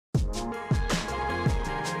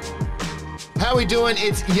How we doing?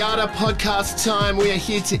 It's Yatta podcast time. We are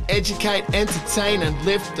here to educate, entertain, and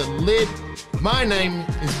lift the lid. My name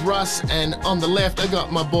is Russ, and on the left I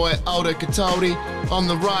got my boy Aldo. On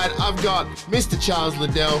the right I've got Mr. Charles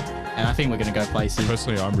Liddell. And I think we're going to go places.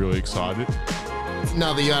 Personally, I'm really excited. It's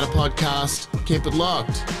another Yatta podcast. Keep it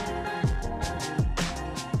locked.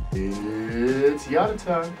 It's Yatta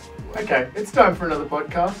time. Okay, it's time for another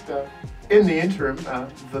podcast. In the interim,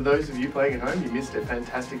 for those of you playing at home, you missed a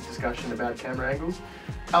fantastic discussion about camera angles.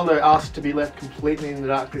 Aldo asked to be left completely in the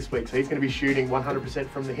dark this week, so he's going to be shooting 100%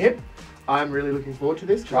 from the hip. I'm really looking forward to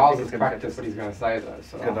this. Charles has practiced what he's going to say though.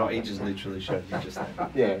 So No, he just literally showed you just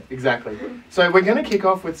then. Yeah, exactly. So we're going to kick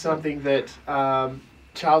off with something that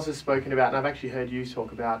Charles has spoken about, and I've actually heard you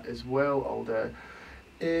talk about as well, Aldo.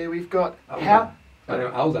 We've got Aldo.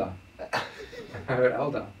 I heard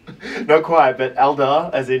Aldo. Not quite, but Alda,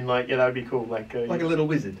 as in like, yeah, that would be cool. Like a little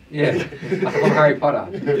wizard. Yeah, like from Harry Potter.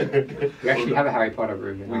 We actually have a Harry Potter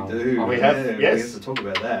room. We do. We have, yes. We have to talk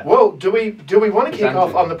about that. Well, do we want to kick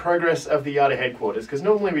off on the progress of the Yatta headquarters? Because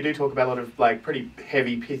normally we do talk about a lot of like pretty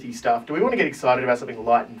heavy, pithy stuff. Do we want to get excited about something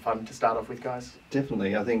light and fun to start off with, guys?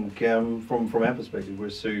 Definitely. I think from our perspective, we're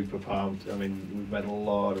super pumped. I mean, we've made a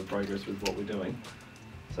lot of progress with what we're doing.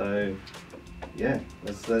 So, yeah,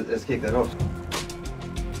 let's kick that off.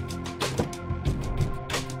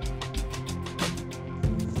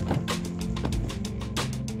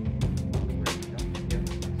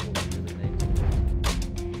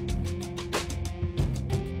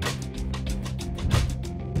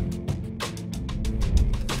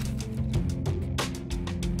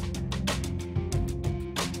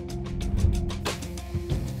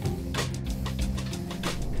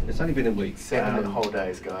 It's only been a week. 7 whole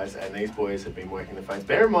days, guys, and these boys have been working the phones.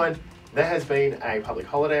 Bear in mind, there has been a public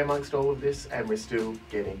holiday amongst all of this, and we're still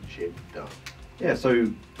getting shit done. Yeah,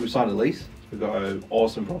 so we've signed a lease. We've got an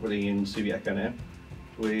awesome property in Subiaco now.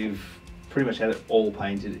 We've pretty much had it all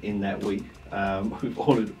painted in that week. We've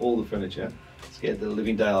ordered all the furniture. Scared the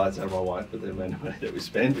living daylights out of my wife with the amount of money that we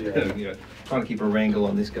spent. Yeah. Trying to keep a wrangle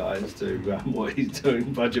on this guy as to what he's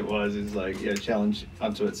doing budget-wise is like a challenge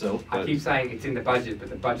unto itself. I keep saying it's in the budget, but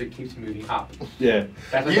the budget keeps moving up. Yeah.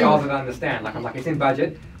 That's what Charles doesn't understand. Like I'm like, it's in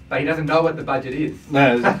budget, but he doesn't know what the budget is.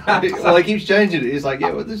 No, well, he keeps changing it. He's like,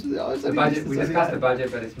 yeah, well, this is the budget. We discussed the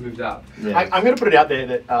budget, but it's moved up. Yeah. I'm going to put it out there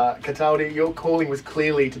that Cataldi, your calling was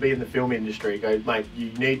clearly to be in the film industry. Go, mate,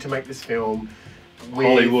 you need to make this film. With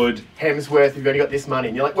Hollywood. Hemsworth, you've only got this money.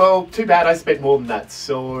 And you're like, well, too bad I spent more than that,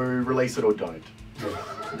 so release it or don't.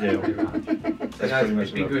 Yeah, that's pretty much.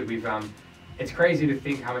 It's been good. It's crazy to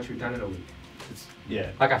think how much we've done in a week.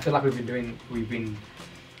 Like I feel like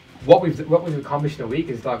what we've accomplished in a week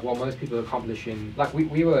is like what most people accomplish in like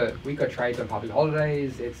we got trades on public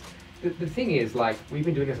holidays. It's the thing is like we've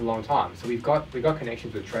been doing this a long time, so we've got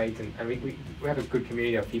connections with trades and we have a good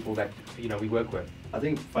community of people that we work with. I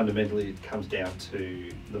think fundamentally it comes down to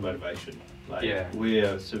the motivation. Like we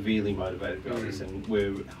are severely motivated by this, and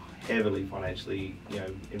we're heavily financially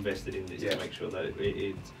invested in this to make sure that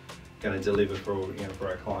it's going to deliver for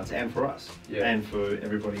our clients and for us and for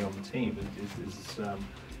everybody on the team.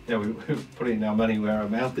 We're putting our money where our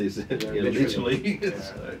mouth is, literally.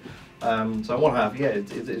 So on one half,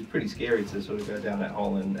 it's pretty scary to sort of go down that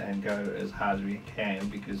hole and go as hard as we can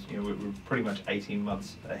because we're pretty much 18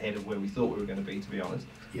 months ahead of where we thought we were going to be honest.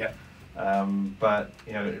 Yeah. But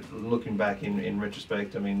looking back in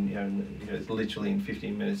retrospect, I mean, it's literally in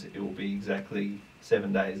 15 minutes. It will be exactly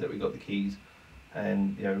 7 days that we got the keys,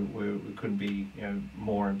 and we couldn't be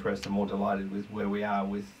more impressed and more delighted with where we are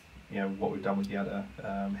with what we've done with the other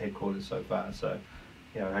headquarters so far. So.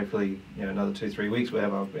 Hopefully, another 2-3 weeks we'll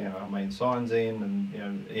have our main signs in,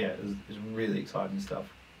 and it's really exciting stuff.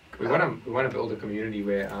 We want to build a community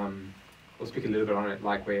where we'll speak a little bit on it,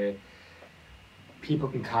 like where people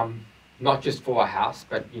can come not just for a house,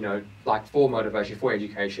 but like for motivation, for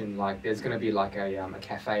education. Like there's going to be like a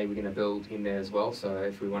cafe we're going to build in there as well. So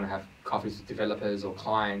if we want to have coffees with developers or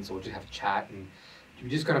clients, or just have a chat, and we're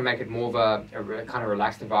just going to make it more of a kind of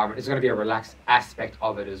relaxed environment. It's going to be a relaxed aspect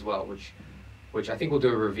of it as well, which I think we'll do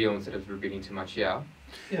a reveal instead of revealing too much, But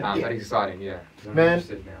it's exciting, Man,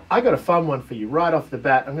 I got a fun one for you right off the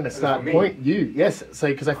bat. I'm going to start point you. Yes, so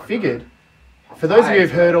because I figured, for those of you who've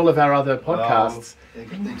heard all of our other podcasts,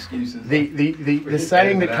 the excuses. The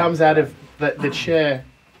saying that comes out of the chair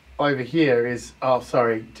over here is, oh,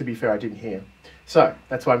 sorry, to be fair, I didn't hear. So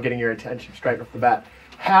that's why I'm getting your attention straight off the bat.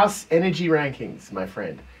 House energy rankings, my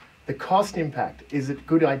friend. The cost impact, is it a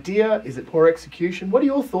good idea? Is it poor execution? What are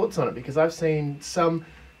your thoughts on it? Because I've seen some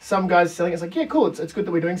guys selling it's like, yeah, cool, it's good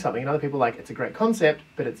that we're doing something. And other people are like, it's a great concept,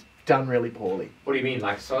 but it's done really poorly. What do you mean,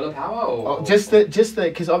 like solar power? Or just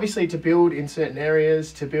because obviously to build in certain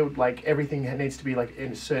areas, to build like everything needs to be like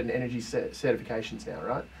in certain energy certifications now,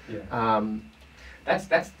 right? Yeah.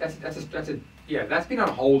 That's been on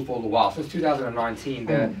hold for a little while. Since 2019,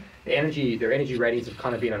 their energy ratings have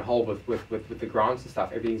kind of been on hold with the grants and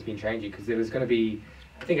stuff. Everything's been changing because there was going to be,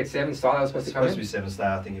 I think it's 7-star that was supposed to come in. Supposed to be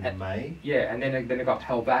 7-star, I think in May. Yeah, and then it got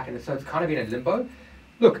held back, and so it's kind of been in limbo.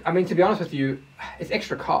 Look, I mean, to be honest with you, it's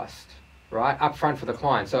extra cost, right, up front for the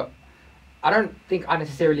client. So I don't think I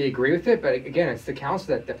necessarily agree with it, but again, it's the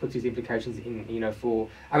council that puts these implications in,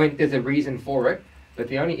 I mean, there's a reason for it, but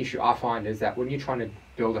the only issue I find is that when you're trying to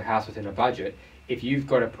build a house within a budget, if you've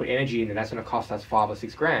got to put energy in and that's going to cost us $5 or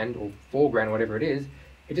 $6 grand or $4 grand, whatever it is,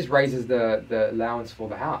 it just raises the allowance for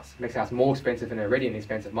the house. It makes the house more expensive in already an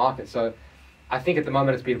expensive market. So I think at the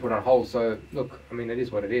moment it's been put on hold. So look, I mean, it is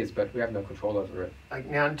what it is, but we have no control over it.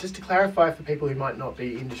 Now, just to clarify for people who might not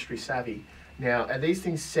be industry savvy, now, are these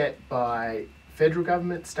things set by federal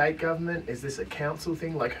government, state government? Is this a council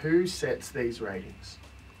thing? Like, who sets these ratings?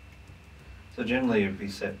 So generally, it'd be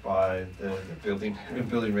set by the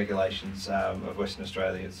building regulations of Western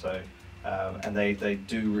Australia. So, and they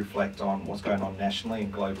do reflect on what's going on nationally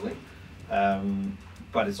and globally.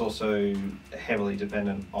 But it's also heavily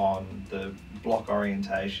dependent on the block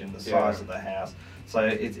orientation, the size of the house. So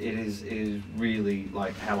it is really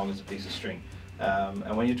like how long is a piece of string.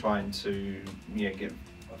 And when you're trying to get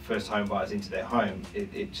first home buyers into their home,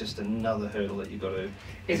 it's just another hurdle that you've got to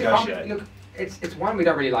negotiate. Look, it's one we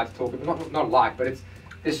don't really like to talk about, not like, but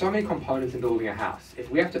there's so many components in building a house.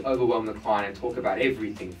 If we have to overwhelm the client and talk about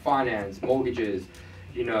everything, finance, mortgages,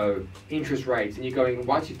 interest rates, and you're going,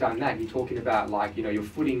 once you've done that, you're talking about like, your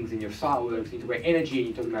footings and your site works, you talk about energy, and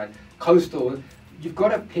you're talking about coastal, you've got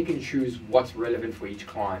to pick and choose what's relevant for each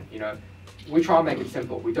client. We try and make it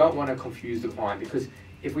simple. We don't want to confuse the client, because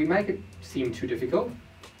if we make it seem too difficult,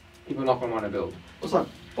 people are not going to want to build. It's like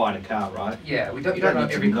buying a car, right? Yeah, you don't know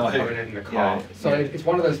every component in the car. Yeah, so it's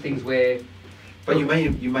one of those things where... But you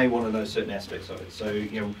may want to know certain aspects of it. So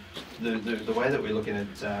the way that we're looking at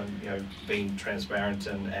being transparent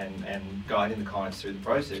and guiding the clients through the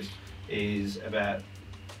process is about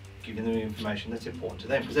giving them information that's important to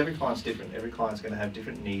them, because every client's different. Every client's going to have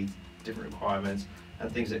different needs, different requirements,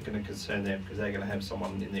 and things that are going to concern them, because they're going to have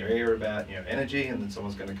someone in their ear about energy, and then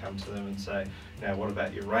someone's going to come to them and say, what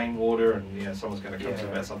about your rainwater, and someone's going to come to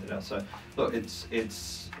them about something else. So look,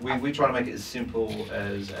 we try to make it as simple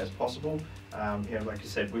as possible. Like you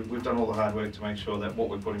said, we've done all the hard work to make sure that what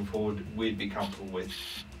we're putting forward we'd be comfortable with.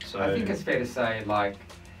 So I think it's fair to say, like,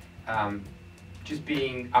 just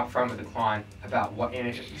being upfront with the client about what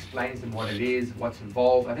energy, explains them what it is, what's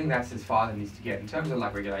involved. I think that's as far as it needs to get. In terms of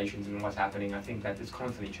like regulations and what's happening, I think that it's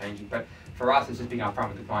constantly changing. But for us, it's just being upfront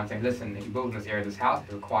with the client, saying, listen, if you build in this area of this house,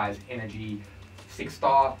 it requires energy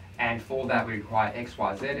 6-star, and for that we require X,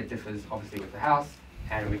 Y, Z. It differs obviously with the house,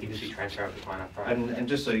 and we can just be transparent with the client upfront. And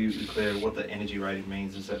just so you're clear, what the energy rating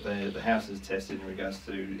means is that the house is tested in regards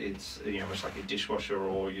to its, much like a dishwasher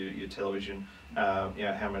or your television,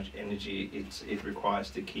 how much energy it requires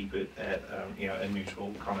to keep it at a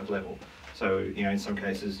neutral kind of level. So in some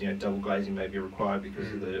cases double glazing may be required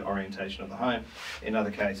because of the orientation of the home. In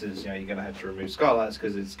other cases you're going to have to remove skylights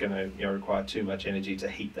because it's going to require too much energy to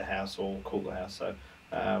heat the house or cool the house. So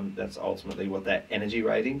that's ultimately what that energy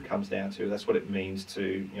rating comes down to. That's what it means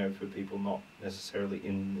to for people not necessarily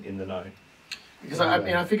in the know. Because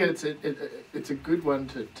I figure it's a good one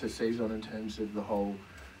to seize on in terms of the whole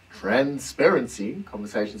transparency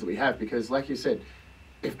conversations that we have, because like you said,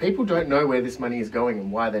 if people don't know where this money is going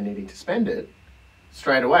and why they're needing to spend it,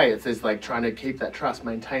 straight away it says like trying to keep that trust,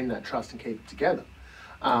 maintain that trust and keep it together.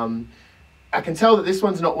 I can tell that this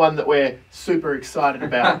one's not one that we're super excited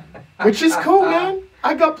about, which is cool, man.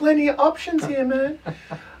 I got plenty of options here, man.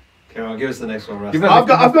 Come on, give us the next one, Russ.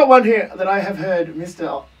 I've got one here that I have heard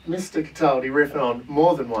Mr. Cataldi riff on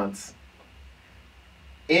more than once.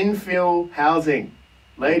 Infill housing,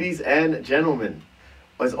 ladies and gentlemen.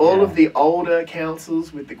 Was all of the older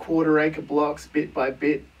councils with the quarter-acre blocks, bit by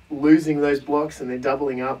bit, losing those blocks and they're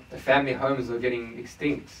doubling up. The family homes are getting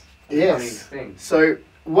extinct. Yes. So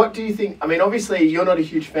what do you think? I mean, obviously you're not a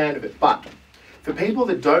huge fan of it, but for people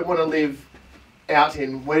that don't want to live out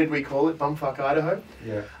in, where did we call it? Bumfuck, Idaho?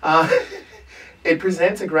 Yeah. It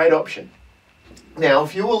presents a great option. Now,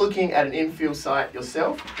 if you were looking at an infill site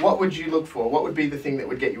yourself, what would you look for? What would be the thing that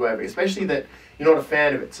would get you over? Especially that you're not a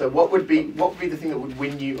fan of it. So what would be the thing that would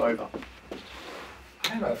win you over? I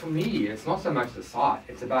don't know. For me, it's not so much the site.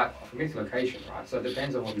 It's about, for me, it's location, right? So it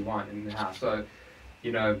depends on what you want in the house. So,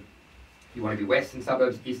 you want to be western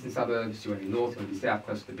suburbs, eastern suburbs, you want to be north, you want to be south,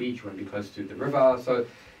 close to the beach, you want to be close to the river. So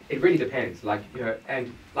it really depends. Like, you know,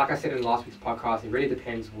 and like I said in last week's podcast, it really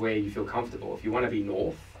depends where you feel comfortable. If you want to be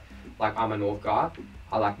north, like I'm a north guy,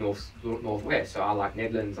 I like northwest. So I like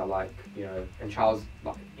Netherlands. I like, you know, and Charles,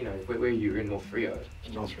 like, you know, where are you? You're in North Rio.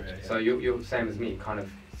 North Rio. Yeah. So you're same as me, kind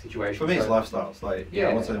of situation. For me, it's so, lifestyles. Like, yeah,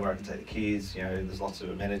 I want something where I can take the kids. You know, there's lots of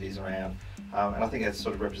amenities around, and I think that's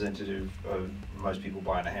sort of representative of most people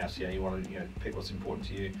buying a house. You know, you want to, you know, pick what's important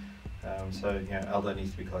to you. So, you know, Aldo needs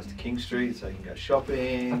to be close to King Street so he can go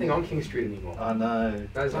shopping. Nothing on King Street anymore. I know.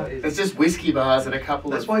 It's just whiskey bars and a couple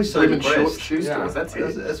that's of why he's so depressed. shoe stores. That's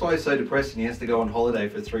it. That's why he's so depressed, and he has to go on holiday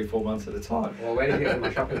for 3-4 months at a time. Well, where do you get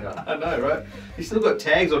my shopping done? I know, right? He's still got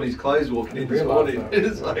tags on his clothes walking in this morning.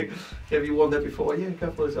 It's like, have you worn that before? Yeah, a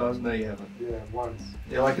couple of times. No, you haven't. Yeah, once.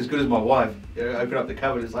 Yeah, like as good as my wife. You know, open up the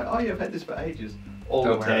cupboard, it's like, oh yeah, I've had this for ages. All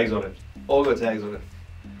Don't got wear tags it. on it. All got tags on it.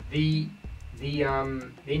 The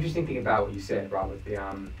interesting thing about what you said, right, with the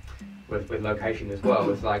with location as well,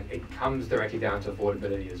 is like it comes directly down to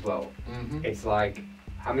affordability as well. Mm-hmm. It's like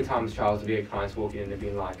how many times, Charles, do we get clients walking in and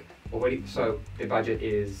being like, well, so their budget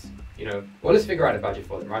is, you know, well, let's figure out a budget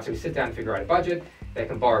for them, right? So we sit down and figure out a budget. They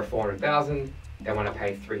can borrow 400,000. They want to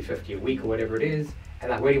pay $350 a week or whatever it is.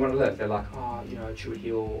 And like, where do you want to live? They're like, oh, you know, Chewett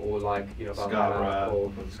Hill or like, you know, Scarborough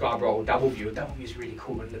or Scarborough or Doubleview. Doubleview is really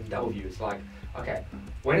cool and live in Doubleview. It's like, okay,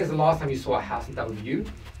 when is the last time you saw a house in Doubleview?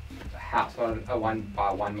 A house on a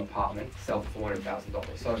 1-by-1 apartment sell for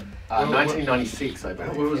 $400,000. So 1996, I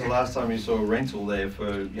believe. When was the last time you saw a rental there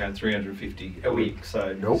for, you know, $350 a week?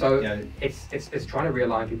 So, So you know, it's trying to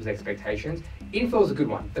realign people's expectations. Infill is a good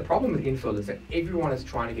one. The problem with infill is that everyone is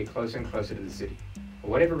trying to get closer and closer to the city. For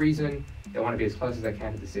whatever reason, they want to be as close as they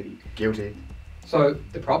can to the city. Guilty. So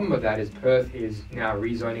the problem with that is Perth is now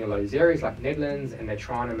rezoning a lot of these areas like Netherlands, and they're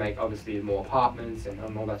trying to make obviously more apartments and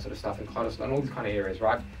all that sort of stuff, and Cottesloe and all these kind of areas,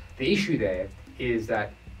 right? The issue there is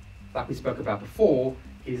that, like we spoke about before,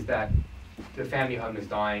 is that the family home is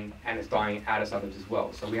dying, and it's dying out of suburbs as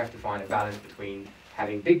well. So we have to find a balance between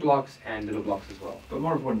having big blocks and little blocks as well. but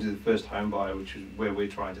more important to the first home buyer, which is where we're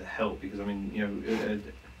trying to help, because I mean, you know,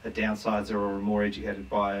 a downsizer or a more educated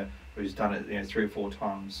buyer who's done it, you know, 3 or 4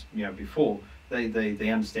 times, you know, before, they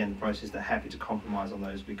understand the process. They're happy to compromise on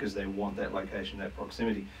those because they want that location, that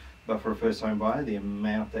proximity. But for a first home buyer, the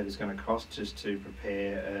amount that is going to cost just to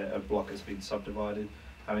prepare a block that's been subdivided,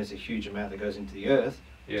 I mean, it's a huge amount that goes into the earth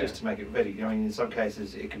just to make it ready. I mean, in some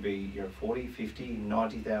cases, it can be, you know, $40,000,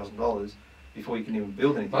 $50,000, $90,000 before you can even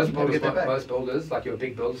build anything. Most builders, like your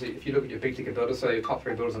big builders, if you look at your big ticket builders, so your top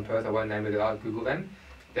 3 builders in Perth, I won't name it, I'll Google them.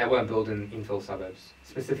 They won't build in infill suburbs,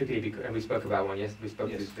 specifically because, and we spoke about one yesterday. We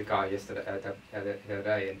spoke to the guy yesterday, the other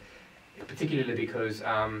day, and particularly because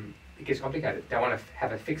it gets complicated. They want to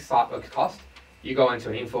have a fixed site works cost. You go into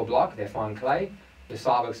an infill block, they're fine clay. The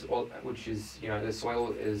site works, which is, you know, the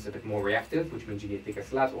soil is a bit more reactive, which means you get thicker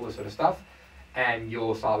slabs, all this sort of stuff, and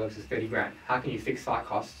your site works is 30 grand. How can you fix site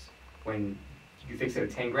costs when you fix it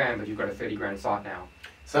at 10 grand, but you've got a 30 grand site now?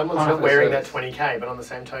 Someone's not wearing that 20K, but on the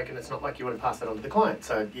same token, it's not like you want to pass that on to the client.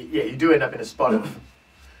 So yeah, you do end up in a spot of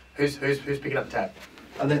who's picking up the tab.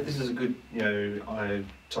 And this is a good, you know,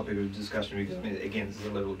 topic of discussion because, I mean, again, this is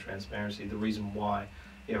a level of transparency. The reason why,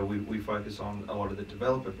 you know, we focus on a lot of the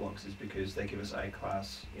developer blocks is because they give us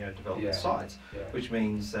A-class, you know, development sites, which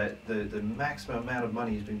means that the maximum amount of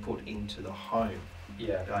money has been put into the home.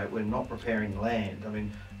 Yeah. We're not preparing land. I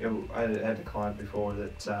mean, you know, I had a client before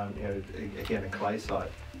that, you know, again, a clay site,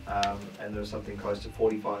 and there was something close to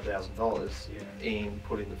 $45,000 in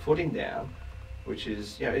putting the footing down, which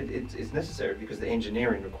is, you know, it's necessary because the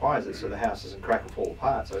engineering requires it, so the house doesn't crack and fall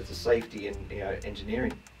apart. So it's a safety and, you know,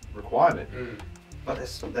 engineering requirement. But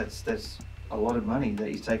that's a lot of money that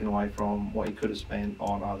he's taken away from what he could have spent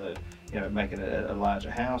on either, you know, making a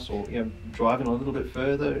larger house or, you know, driving a little bit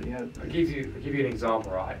further, you know. I'll give you an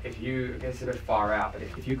example, right? If you, it's a bit far out, but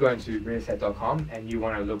if you go into realestate.com and you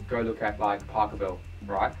want to go look at like Parkerville,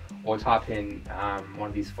 right? Or type in one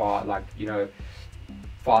of these far, like, you know,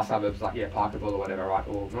 far suburbs, like, Parkerville or whatever, right?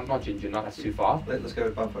 Or not Ginger, not that's too far. Let's go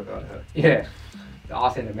with Bumfuck, Idaho. Yeah, the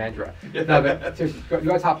arse end of Mandurah. No, but seriously, you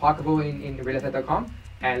go type Parkerville in realestate.com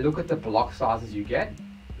and look at the block sizes you get.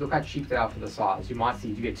 Look how cheap they are for the size. You might see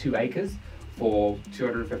you get 2 acres for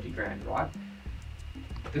 250 grand, right?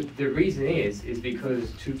 The reason is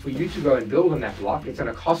because for you to go and build on that block, it's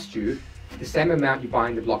going to cost you the same amount you're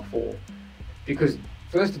buying the block for. Because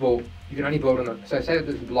first of all, you can only build on so say that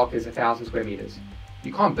the block is 1,000 square meters.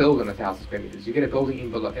 You can't build on 1,000 square meters. You get a building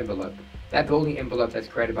envelope. That building envelope that's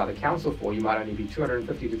created by the council for you might only be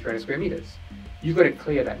 250 to 300 square meters. You've got to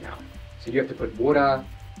clear that now. So you have to put water,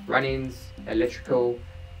 run-ins, electrical,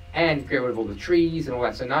 and get rid of all the trees and all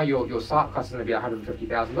that. So now your site cost is going to be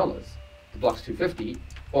 $150,000. The block's $250.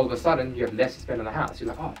 all of a sudden you have less to spend on the house. You're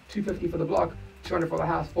like, oh, $250 for the block, $200 for the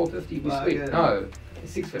house, $450, be sweet. Yeah. No,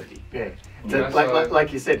 it's $650. Yeah. You know,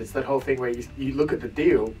 Like you said, it's that whole thing where you look at the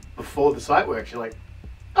deal before the site works, you're like,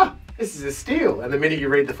 oh, this is a steal. And the minute you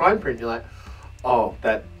read the fine print, you're like, oh,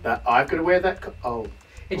 that I've got to wear that.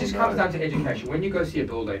 It just comes down to education. When you go see a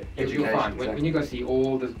builder, you'll find exactly. when you go see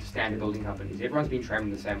all the standard building companies, everyone's been trained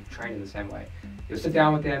in the same way. You'll sit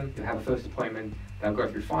down with them, you'll have a first appointment, they'll go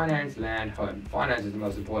through finance, land, home. Finance is the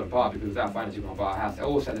most important part because without finance you can't buy a house. They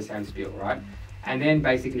all say the same spiel, right? And then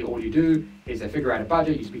basically all you do is they figure out a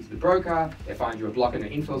budget, you speak to the broker, they find you a block in an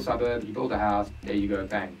infill suburb, you build a house, there you go,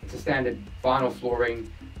 bang. It's a standard vinyl flooring,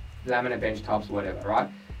 laminate bench tops, whatever, right?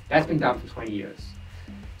 That's been done for 20 years.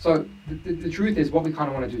 So the truth is what we kind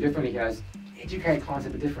of want to do differently here is educate clients a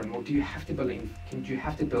bit different. Or do you have to build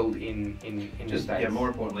in the States? Yeah, more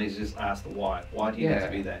importantly is just ask the why. Why do you need to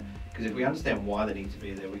be there? Because if we understand why they need to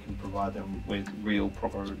be there, we can provide them with real,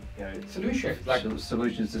 proper, solutions.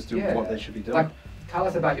 Solutions as to what they should be doing. Like, tell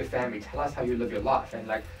us about your family. Tell us how you live your life. And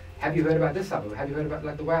like, have you heard about this suburb? Have you heard about,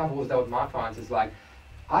 like, the way I've always dealt with my clients is like,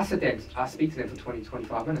 I sit there, I speak to them for 20,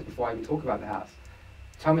 25 minutes before I even talk about the house.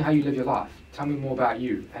 Tell me how you live your life. Tell me more about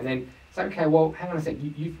you. And then it's like, okay, well, hang on a sec.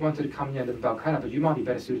 You've wanted to come here and live in Belcona, but you might be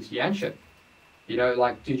better suited to Yanchep. You know,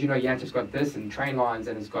 like, did you know Yanchep's got this and train lines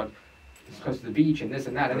and it's close to the beach and this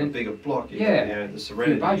and that. And then a bigger block. The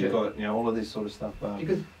serenity. You've got all of this sort of stuff.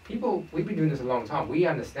 Because we've been doing this a long time. We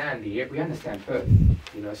understand Perth.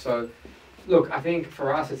 You know, so look, I think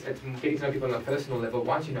for us, it's getting to know people on a personal level.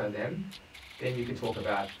 Once you know them, then you can talk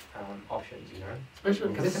about options, you know.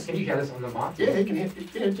 Especially because can you hear this on the mic? Yeah, he can hear.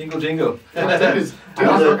 Yeah. Jingle, jingle. Elvis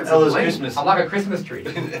Christmas. I like a Christmas tree.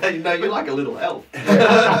 No, you're like a little elf.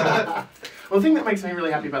 Well, the thing that makes me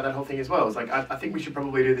really happy about that whole thing as well is like I think we should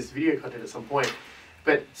probably do this video content at some point.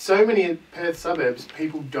 But so many Perth suburbs,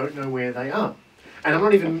 people don't know where they are. And I'm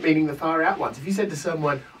not even meaning the far out ones. If you said to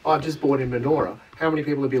someone, oh, I've just bought in Menora, how many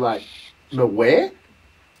people would be like, where?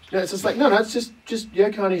 No, it's just like, no, it's just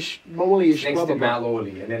Yokanish, Morley-ish, next blah, blah, to blah.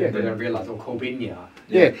 Malorley, and then they don't realise, or Corbinia.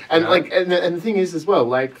 Yeah, and and the thing is as well,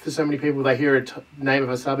 like for so many people, they hear a name of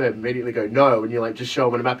a suburb, immediately go no, and you like just show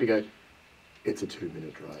them on a map, you go, it's a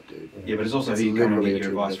 2-minute drive, dude. Yeah, but it's also who you come and get your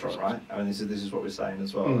advice from, right? I mean, this is what we're saying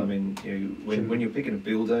as well. I mean, when you're picking a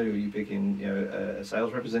builder or you're picking a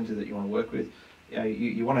sales representative that you want to work with,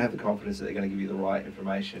 you want to have the confidence that they're going to give you the right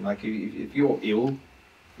information. Like if you're ill,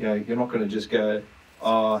 you're not going to just go,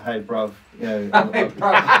 oh, hey, bruv.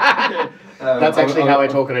 That's actually how I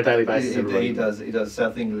talk on a daily basis. He does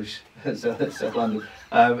South English, South London.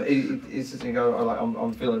 He's just going to go,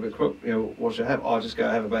 I'm feeling a bit crook. What should I have? I'll just go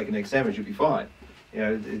have a bacon egg sandwich. You'll be fine.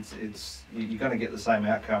 You're going to get the same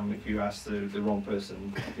outcome if you ask the wrong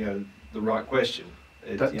person, the right question.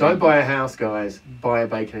 Don't buy a house, guys. Buy a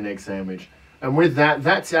bacon and egg sandwich. And with that,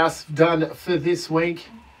 that's us done for this week.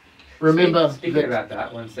 Remember, speaking about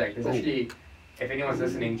that, one sec. There's actually, if anyone's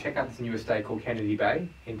listening, check out this new estate called Kennedy Bay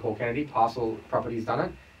in Port Kennedy. Parcel Properties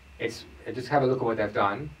done it. Just have a look at what they've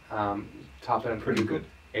done. Type it in. Pretty good.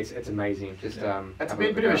 It's amazing. Just that's a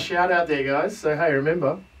bit of a shout out there, guys. So hey,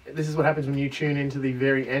 remember, this is what happens when you tune into the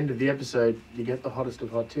very end of the episode. You get the hottest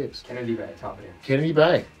of hot tips. Kennedy Bay. Type it in. Kennedy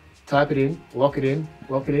Bay. Type it in, lock it in,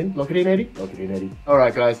 lock it in, lock it in, Eddie. Lock it in, Eddie. All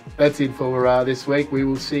right, guys, that's it for this week. We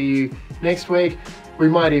will see you next week. We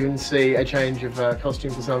might even see a change of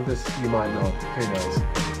costume for some of us. You might not. Who knows?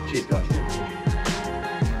 Cheers, guys.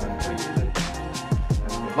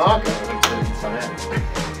 Mark.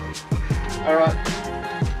 All right.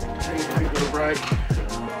 Take a quick little break.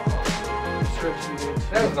 Stretching a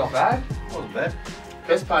bit. That was not bad. Wasn't bad.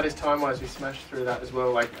 Best part is time-wise, we smashed through that as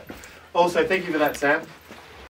well. Also, thank you for that, Sam.